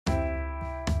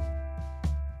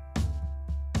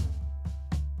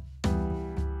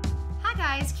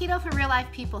guys, Keto for Real Life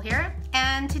People here,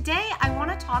 and today I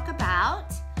want to talk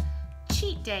about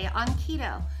cheat day on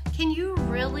keto. Can you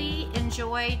really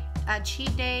enjoy a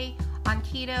cheat day on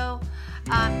keto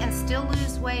and still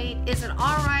lose weight? Is it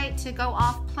all right to go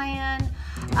off plan?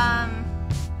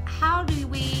 How do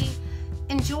we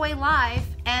enjoy life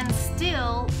and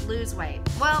still lose weight?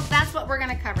 Well, that's what we're going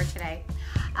to cover today.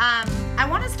 I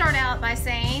want to start out by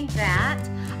saying that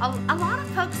a lot of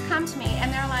folks come to me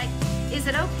and they're like, is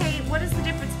it okay? What is the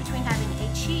difference between having a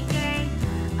cheat day,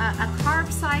 a carb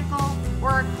cycle,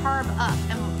 or a carb up?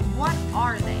 And what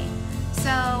are they?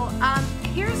 So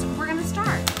we're going to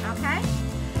start, okay?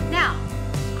 Now,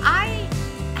 I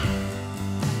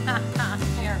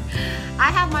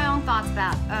have my own thoughts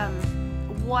about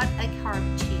what a carb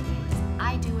cheat is.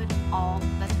 I do it all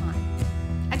the time.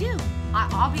 I do.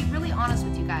 I'll be really honest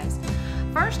with you guys.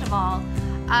 First of all,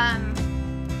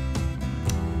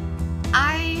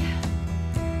 I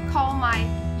call my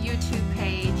YouTube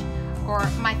page or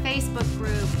my Facebook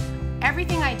group,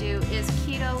 everything I do is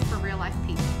Keto for Real Life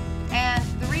People. And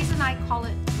the reason I call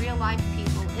it Real Life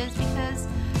People is because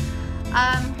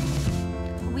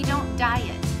we don't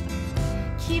diet.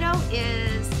 Keto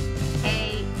is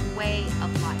a way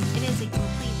of life. It is a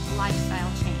complete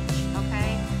lifestyle change,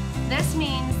 okay? This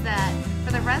means that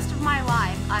for the rest of my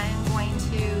life, I am going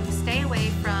to stay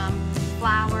away from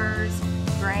flours,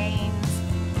 grains,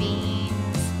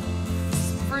 beans,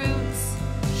 fruits,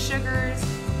 sugars,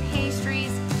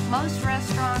 pastries, most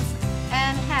restaurants,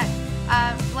 and heck,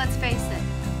 let's face it,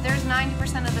 there's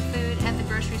 90% of the food at the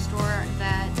grocery store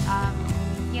that,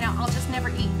 I'll just never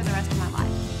eat for the rest of my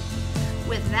life.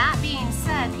 With that being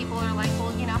said, people are like,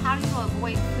 well, how do you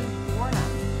avoid food boredom?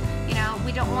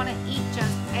 We don't want to eat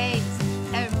just eggs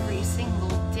every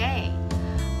single day.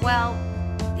 Well,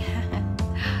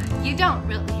 you don't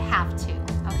really have to,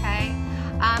 okay?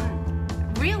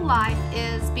 Real life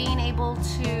is being able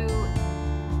to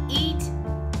eat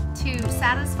to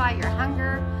satisfy your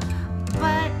hunger,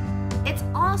 but it's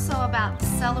also about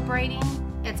celebrating.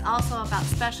 It's also about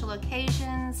special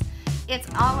occasions. It's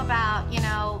all about,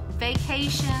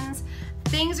 vacations.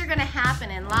 Things are going to happen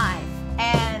in life,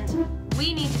 and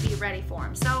we need to be ready for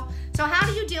them. So how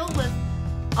do you deal with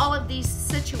all of these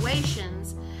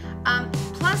situations,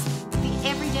 plus the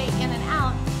everyday in and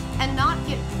out, and not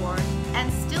get bored,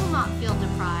 and still not feel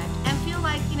deprived, and feel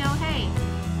like, hey,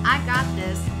 I got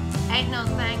this. Ain't no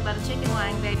thing but a chicken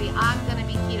wing, baby. I'm going to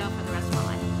be keto for the rest of my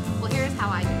life. Well, here's how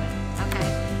I do it, okay?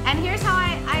 And here's how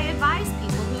I advise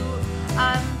people who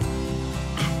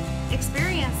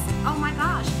experience, oh my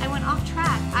gosh, I went off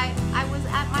track. I was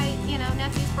at my,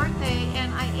 nephew's birthday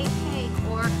and I ate cake,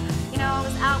 or, I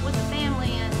was out with the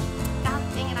family and God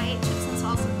dang it, I ate chips and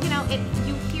salsa.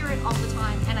 You hear it all the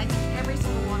time, and I think every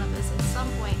single one of us at some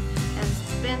point has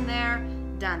been there,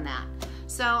 done that.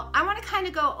 So I want to kind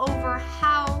of go over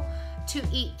how to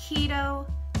eat keto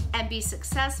and be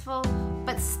successful,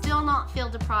 but still not feel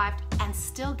deprived and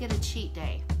still get a cheat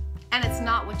day. And it's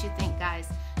not what you think, guys.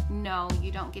 No,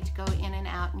 you don't get to go in and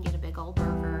out and get a big old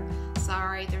burger.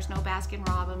 Sorry, there's no Baskin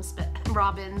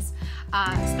Robbins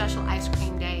special ice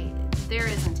cream day. There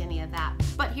isn't any of that.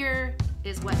 But here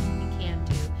is what you can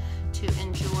do to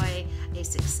enjoy a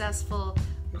successful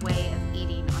way of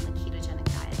eating on the ketogenic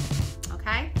diet.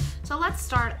 Okay? So let's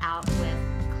start out with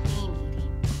clean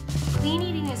eating. Clean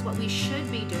eating is what we should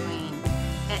be doing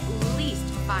at least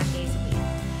 5 days a week.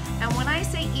 And when I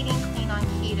say eating clean on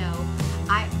keto,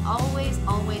 I always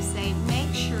say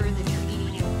make sure that you're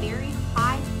eating a very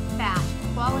high fat,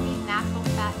 quality natural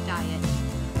fat diet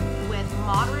with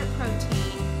moderate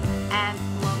protein and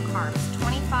low carbs,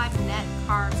 25 net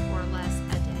carbs or less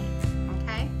a day,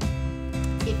 okay?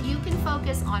 If you can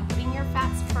focus on putting your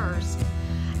fats first,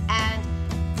 and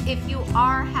if you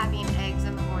are having eggs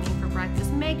in the morning for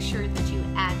breakfast, make sure that you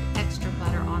add extra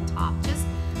butter on top. Just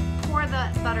pour the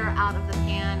butter out of the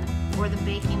pan or the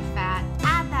baking fat,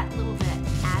 add that little bit,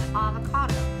 add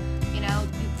avocado. You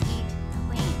eat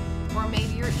clean. Or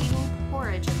maybe you're eating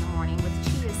porridge in the morning with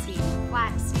chia seed and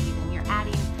flaxseed, and you're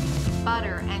adding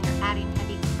butter and you're adding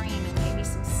heavy cream and maybe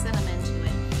some cinnamon to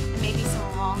it, and maybe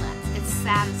some walnuts. It's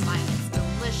satisfying, it's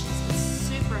delicious, it's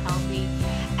super healthy,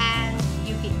 and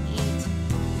you can be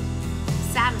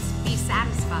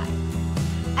satisfied.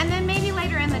 And then maybe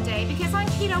later in the day, because on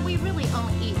keto we really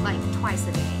only eat like twice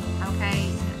a day, okay?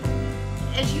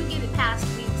 As you get it past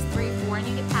weeks 3, 4, and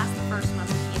you get past the first month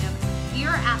of keto,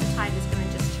 your appetite is going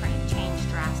to just change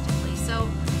drastically. So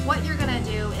what you're going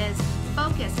to do is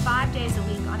focus 5 days a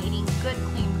week on eating good,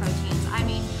 clean proteins. I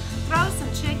mean, throw some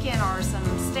chicken or some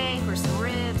steak or some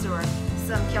ribs or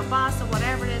some kielbasa,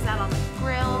 whatever it is, out on the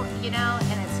grill,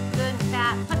 and it's good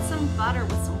that. Put some butter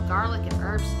with some garlic and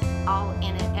herbs all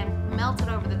in it and melt it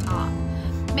over the top.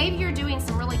 Maybe you're doing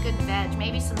some really good veg,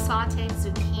 maybe some sauteed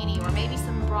zucchini, or maybe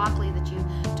some broccoli that you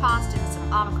tossed in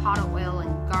some avocado oil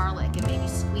and garlic, and maybe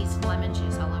squeezed lemon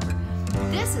juice all over.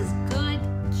 This is good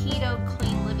keto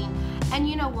clean living. And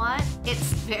you know what?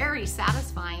 It's very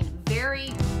satisfying,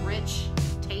 very rich,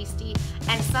 tasty,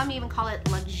 and some even call it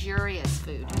luxurious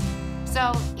food.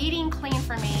 So eating clean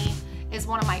for me is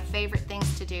one of my favorite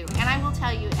things to do. And I will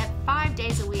tell you, at 5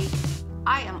 days a week,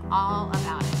 I am all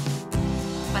about it.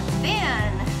 But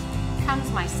then comes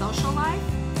my social life,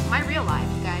 my real life,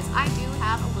 you guys. I do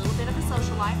have a little bit of a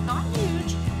social life, not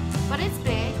huge, but it's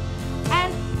big.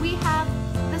 And we have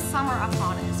the summer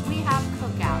upon us. We have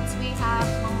cookouts, we have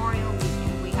Memorial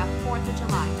Weekend, we have 4th of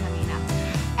July coming up.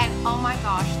 And oh my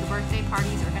gosh, the birthday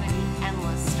parties are gonna be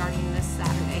endless starting this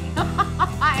Saturday.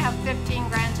 I have 15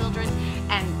 grandchildren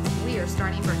and we are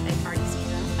starting birthday party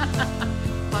season,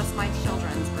 plus my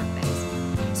children's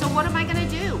birthdays. So what am I gonna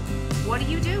do? What do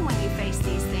you do when you face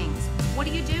these things? What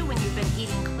do you do when you've been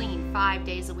eating clean 5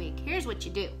 days a week? Here's what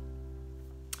you do.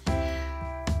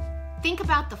 Think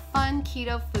about the fun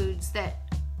keto foods that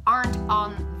aren't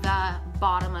on the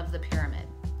bottom of the pyramid,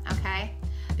 okay?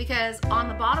 Because on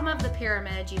the bottom of the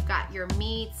pyramid, you've got your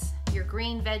meats, your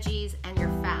green veggies, and your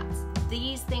fats.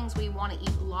 These things we want to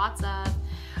eat lots of.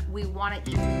 We want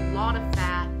to eat a lot of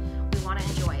fat. We want to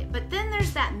enjoy it. But then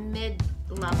there's that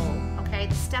mid-level, okay?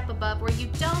 The step above where you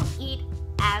don't eat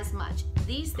as much.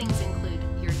 These things include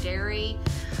your dairy,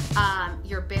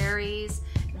 your berries.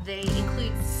 They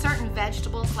include certain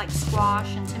vegetables like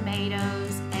squash and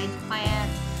tomatoes,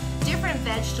 eggplant, different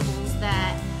vegetables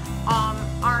that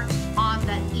aren't on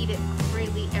the eat it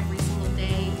freely every single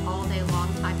day, all day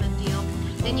long type of deal.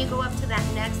 Then you go up to that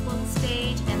next little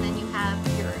stage, and then you have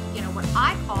your, what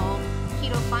I call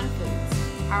keto fun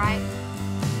foods, all right?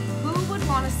 Who would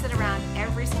want to sit around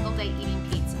every single day eating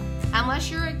pizza? Unless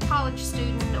you're a college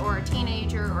student or a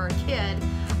teenager or a kid,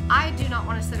 I do not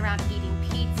want to sit around eating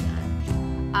pizza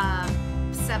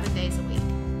 7 days a week.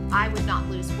 I would not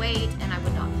lose weight, and I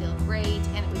would not feel great,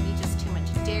 and it would be just too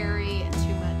much dairy and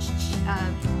too much,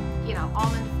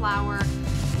 almond flour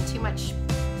and too much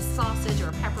sausage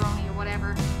or pepperoni or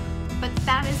whatever. But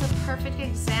that is a perfect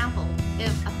example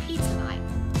of a pizza night.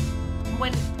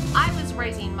 When I was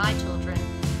raising my children,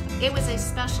 it was a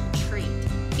special treat.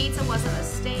 Pizza wasn't a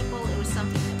staple. It was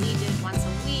something that we did once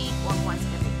a week or once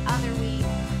every other week,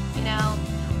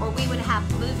 or we would have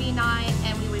movie night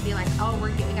and we would be like, oh,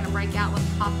 we're going to break out with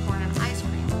popcorn and ice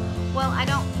cream. Well, I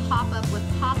don't pop up with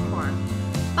popcorn,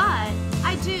 but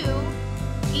I do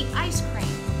eat ice cream.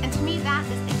 And to me, that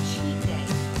is a cheat day.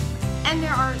 And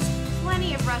there are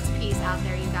plenty of recipes out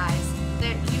there, you guys,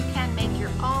 that you can make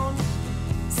your own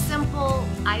simple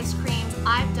ice creams.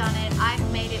 I've done it.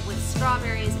 I've made it with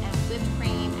strawberries and whipped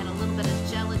cream and a little bit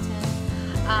of gelatin.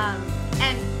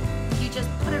 And you just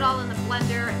put it all in the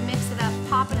blender, mix it up,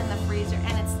 pop it in the freezer,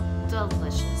 and it's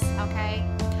delicious, okay?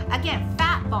 Again,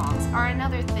 fat bombs are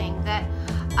another thing that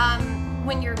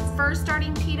when you're first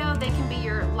starting keto, they can be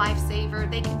your lifesaver.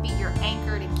 They can be your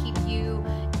anchor to keep you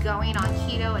going on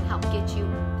keto and help get you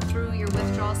through your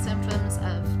withdrawal symptoms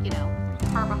of,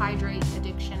 carbohydrate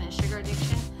addiction and sugar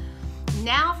addiction.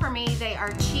 Now for me, they are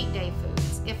cheat day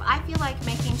foods. If I feel like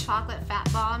making chocolate fat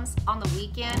bombs on the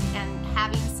weekend and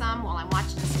having some while I'm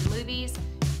watching some movies,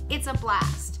 it's a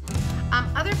blast.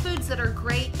 Other foods that are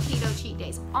great keto cheat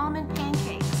days, almond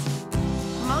pancakes.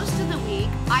 Most of the week,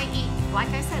 I eat, like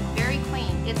I said, very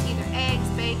clean. It's either eggs,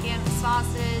 bacon,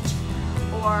 sausage,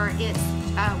 or it's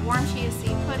warm chia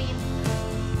seed pudding,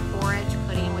 porridge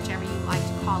pudding, whichever you like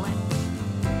to call it.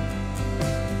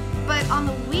 But on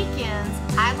the weekends,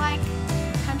 I like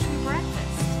country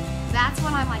breakfast. That's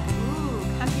when I'm like, ooh,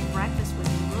 country breakfast would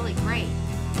be really great.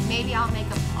 Maybe I'll make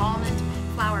up almond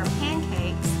flour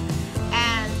pancakes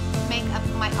and make up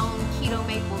my own keto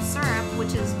maple syrup,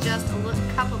 which is just a little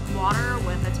cup of water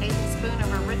with a tablespoon of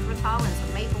erythritol and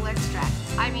some maple extract.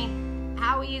 I mean,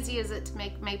 how easy is it to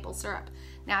make maple syrup?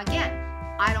 Now again,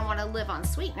 I don't want to live on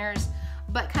sweeteners,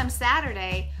 but come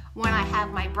Saturday, when I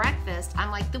have my breakfast,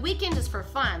 I'm like, the weekend is for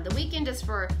fun. The weekend is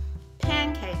for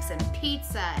pancakes and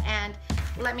pizza and,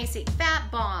 let me see,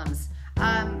 fat bombs,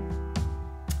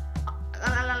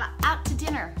 out to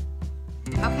dinner,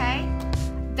 okay?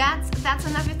 That's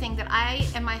another thing that I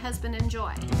and my husband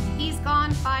enjoy. He's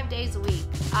gone 5 days a week,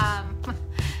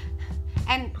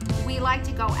 and we like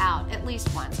to go out at least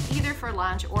once, either for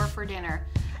lunch or for dinner.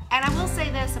 And I will say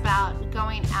this about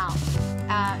going out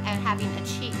and having a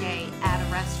cheat day at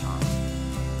a restaurant.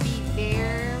 Be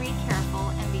very careful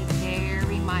and be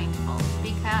very mindful,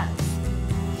 because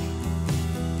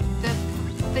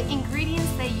the ingredients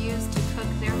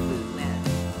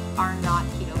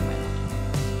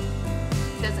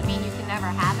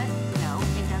haven't. No,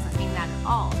 it doesn't mean that at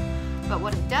all. But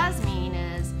what it does mean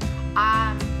is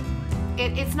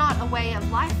it's not a way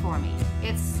of life for me.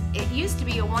 It used to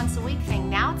be a once a week thing.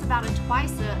 Now it's about a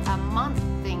twice a month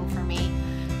thing for me,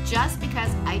 just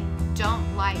because I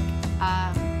don't like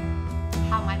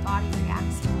how my body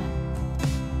reacts to it.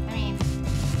 I mean,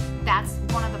 that's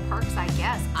one of the perks, I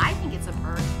guess. I think it's a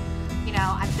perk. You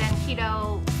know, I've been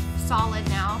keto solid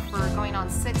now for going on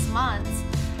 6 months,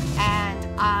 and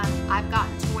I've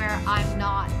gotten to where I'm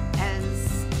not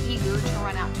as eager to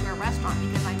run out to a restaurant,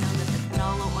 because I know that the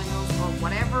canola oils or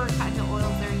whatever kind of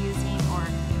oils they're using or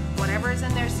whatever is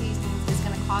in their seasonings is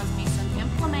going to cause me some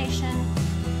inflammation,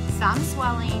 some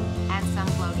swelling, and some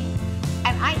bloating.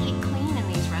 And I eat clean in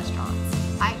these restaurants.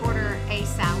 I order a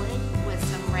salad with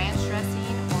some ranch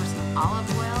dressing or some olive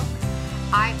oil.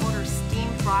 I order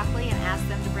steamed broccoli and ask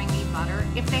them to bring me butter.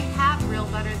 If they have real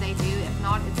butter, they do. If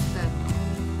not, it's the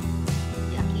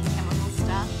yucky chemical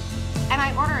stuff. And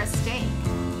I order a steak,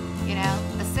 you know,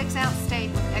 a 6-ounce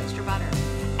steak with extra butter.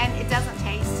 And it doesn't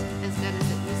taste as good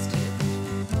as it used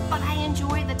to. But I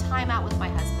enjoy the time out with my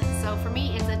husband. So for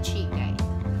me, it's a cheat day.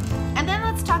 And then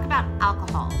let's talk about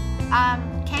alcohol.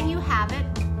 Can you have it?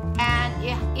 And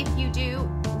if you do,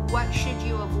 what should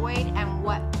you avoid, and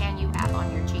what can you have on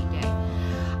your cheat day?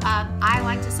 I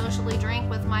like to socially drink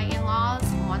with my in-laws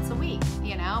once a week.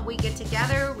 You know, we get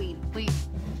together, we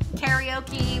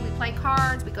karaoke, we play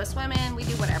cards, we go swimming, we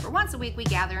do whatever. Once a week we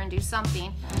gather and do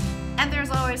something, and there's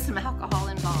always some alcohol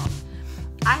involved.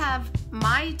 I have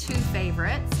my 2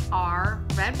 favorites are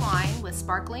red wine with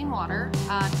sparkling water.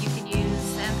 You can use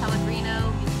San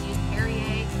Pellegrino, you can use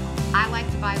Perrier. I like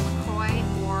to buy LaCroix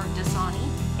or Dasani,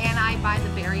 and I buy the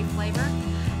berry flavor.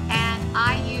 And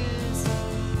I use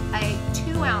a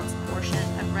 2-ounce portion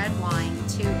of red wine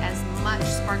to as much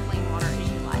sparkling water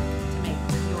as you like to make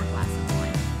your glass of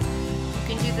wine.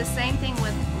 You can do the same thing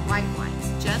with white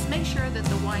wines. Just make sure that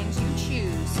the wines you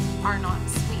choose are not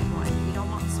sweet wine. You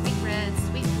don't want sweet reds,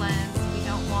 sweet blends. You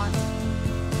don't want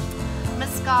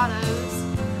Moscatos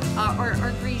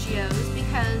or Grigios,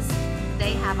 because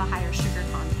they have a higher sugar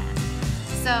content.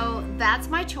 So that's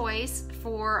my choice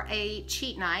for a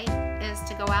cheat night, is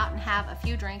to go out and have a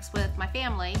few drinks with my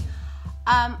family.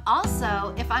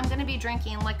 Also, if I'm going to be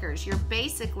drinking liquors, your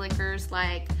basic liquors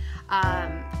like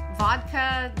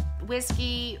vodka,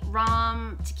 whiskey,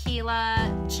 rum,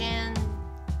 tequila, gin,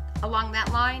 along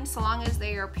that line, so long as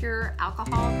they are pure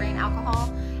alcohol, grain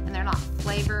alcohol, and they're not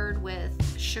flavored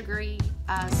with sugary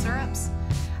syrups,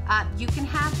 you can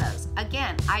have those.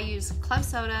 Again, I use club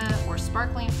soda or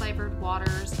sparkling flavored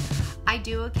waters. I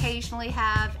do occasionally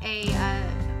have a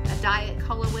diet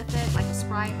cola with it, like a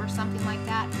Sprite or something like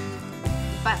that.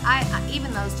 But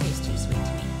even those taste too sweet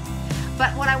to me.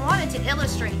 But what I wanted to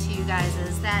illustrate to you guys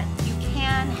is that you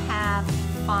can have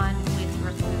fun with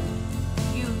your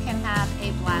food. You can have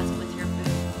a blast with your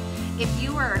food. If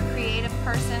you are a creative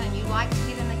person and you like to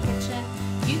get in the kitchen,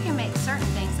 you can make certain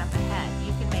things up ahead.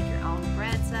 You can make your own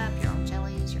breads up, your own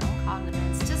jellies, your own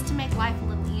condiments, just to make life a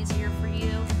little easier for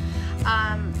you.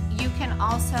 You can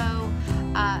also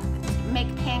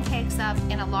make pancakes up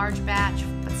in a large batch,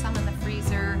 put some in the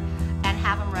freezer, and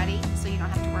have them ready so you don't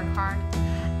have to work hard.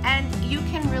 And you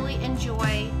can really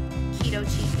enjoy keto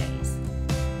cheat days.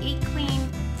 Eat clean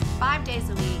 5 days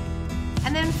a week,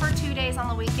 and then for 2 days on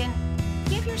the weekend,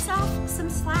 give yourself some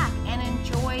slack and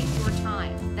enjoy your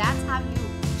time. That's how you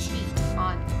cheat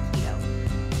on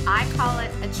keto. I call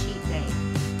it a cheat day.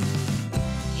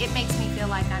 It makes me feel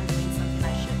like I'm doing something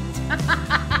I shouldn't.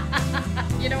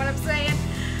 You know what I'm saying?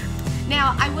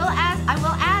 Now, I will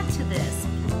add to this.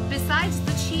 Besides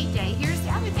the cheat day, here's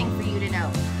the other thing for you to know.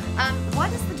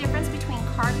 What is the difference between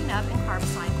carving up and carb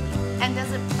cycling? And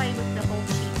does it play with the whole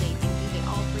cheat day thing? Do they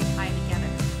all 3 tie together?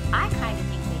 I kind of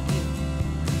think they do.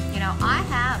 You know, I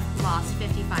have lost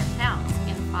 55 pounds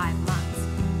in 5 months.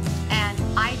 And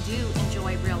I do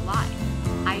enjoy real life.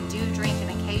 I do drink an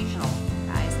occasional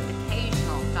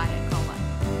Diet Cola.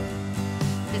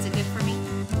 Is it good for me?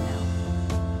 No.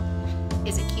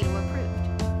 Is it keto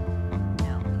approved?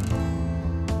 No.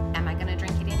 Am I going to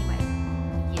drink it anyway?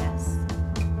 Yes.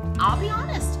 I'll be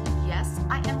honest. Yes,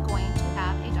 I am going to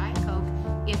have a Diet Coke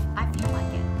if I feel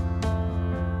like it.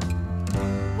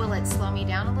 Will it slow me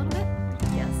down a little bit?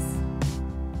 Yes.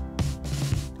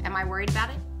 Am I worried about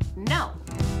it? No.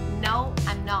 No,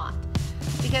 I'm not.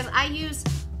 Because I use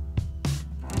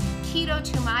keto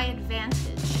to my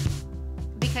advantage,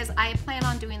 because I plan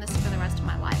on doing this for the rest of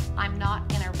my life. I'm not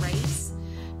in a race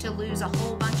to lose a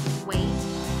whole bunch of weight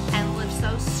and live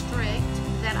so strict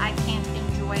that I can't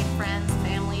enjoy friends,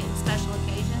 family, and special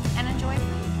occasions and enjoy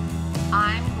food.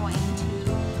 I'm going to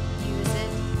use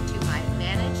it to my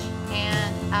advantage, and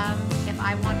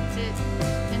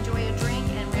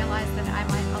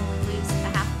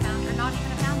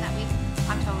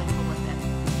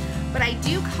I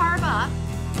do carb up,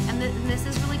 and this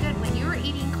is really good. When you're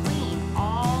eating clean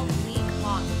all week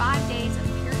long, 5 days of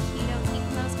pure keto,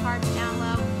 keeping those carbs down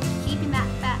low, keeping that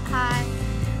fat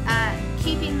high,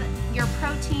 keeping your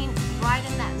protein right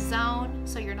in that zone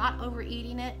so you're not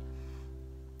overeating it.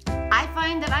 I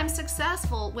find that I'm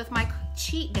successful with my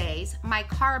cheat days, my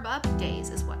carb up days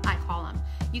is what I call them.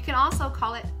 You can also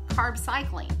call it carb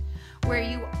cycling, where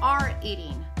you are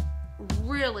eating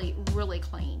really, really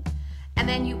clean. And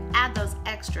then you add those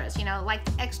extras, you know, like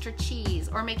extra cheese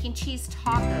or making cheese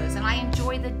tacos. And I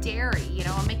enjoy the dairy, you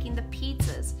know, I'm making the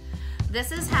pizzas.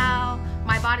 This is how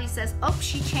my body says, oh,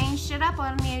 she changed it up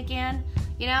on me again.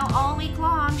 You know, all week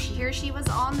long, here she was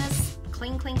on this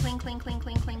clean.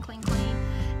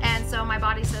 And so my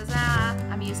body says,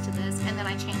 I'm used to this. And then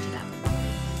I change it up.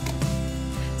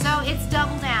 So it's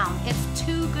double down. It's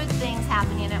two good things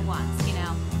happening at once, you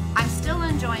know. I'm still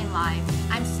enjoying life.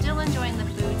 I'm still enjoying the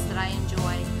foods that I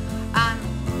enjoy.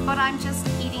 But I'm just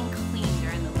eating clean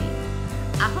during the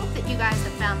week. I hope that you guys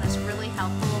have found this really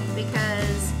helpful,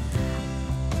 because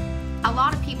a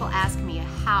lot of people ask me,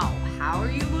 how are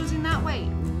you losing that weight?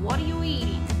 What are you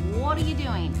eating? What are you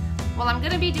doing? Well, I'm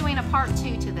going to be doing a part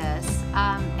 2 to this,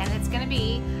 and it's going to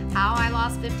be how I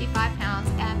lost 55 pounds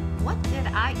and what did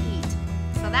I eat.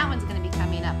 So that one's going to be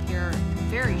coming up here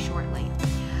very shortly.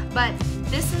 But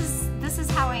this is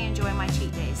how I enjoy my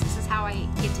cheat days. This is how I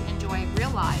get to enjoy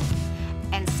real life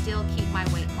and still keep my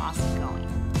weight loss going.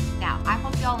 Now, I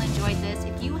hope y'all enjoyed this.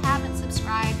 If you haven't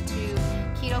subscribed to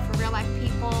Keto for Real Life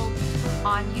People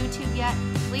on YouTube yet,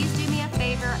 please do me a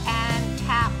favor and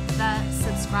tap the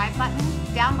subscribe button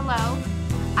down below.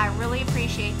 I really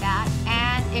appreciate that.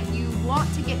 And if you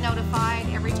want to get notified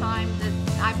every time that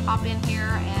I pop in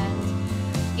here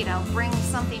and, you know, bring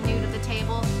something new to the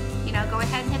table, you know, go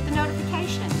ahead and hit the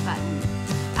notification button.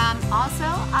 Also,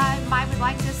 I would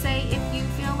like to say, if you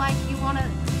feel like you want to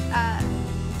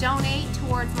donate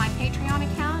towards my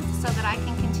Patreon account so that I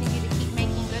can continue to keep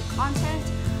making good content,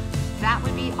 that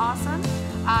would be awesome.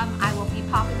 I will be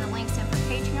popping the links in for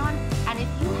Patreon. And if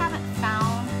you haven't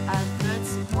found a good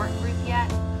support group yet,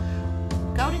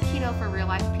 go to Keto for Real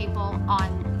Life People on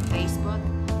Facebook.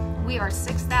 We are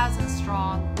 6,000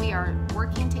 strong. We are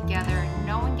working together.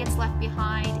 No one gets left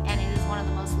behind, and it is one of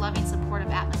the most loving, supportive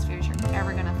atmospheres you're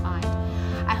ever going to find.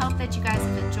 I hope that you guys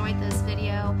have enjoyed this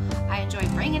video. I enjoyed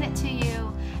bringing it to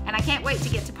you, and I can't wait to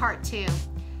get to part 2.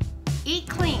 Eat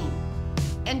clean.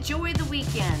 Enjoy the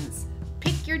weekends.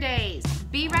 Pick your days.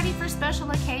 Be ready for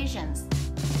special occasions.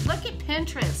 Look at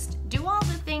Pinterest. Do all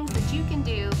the things that you can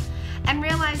do, and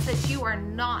realize that you are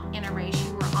not in a race.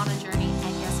 You are on a journey,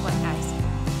 and guess what, guys?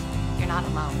 You're not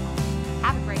alone.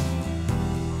 Have a great day.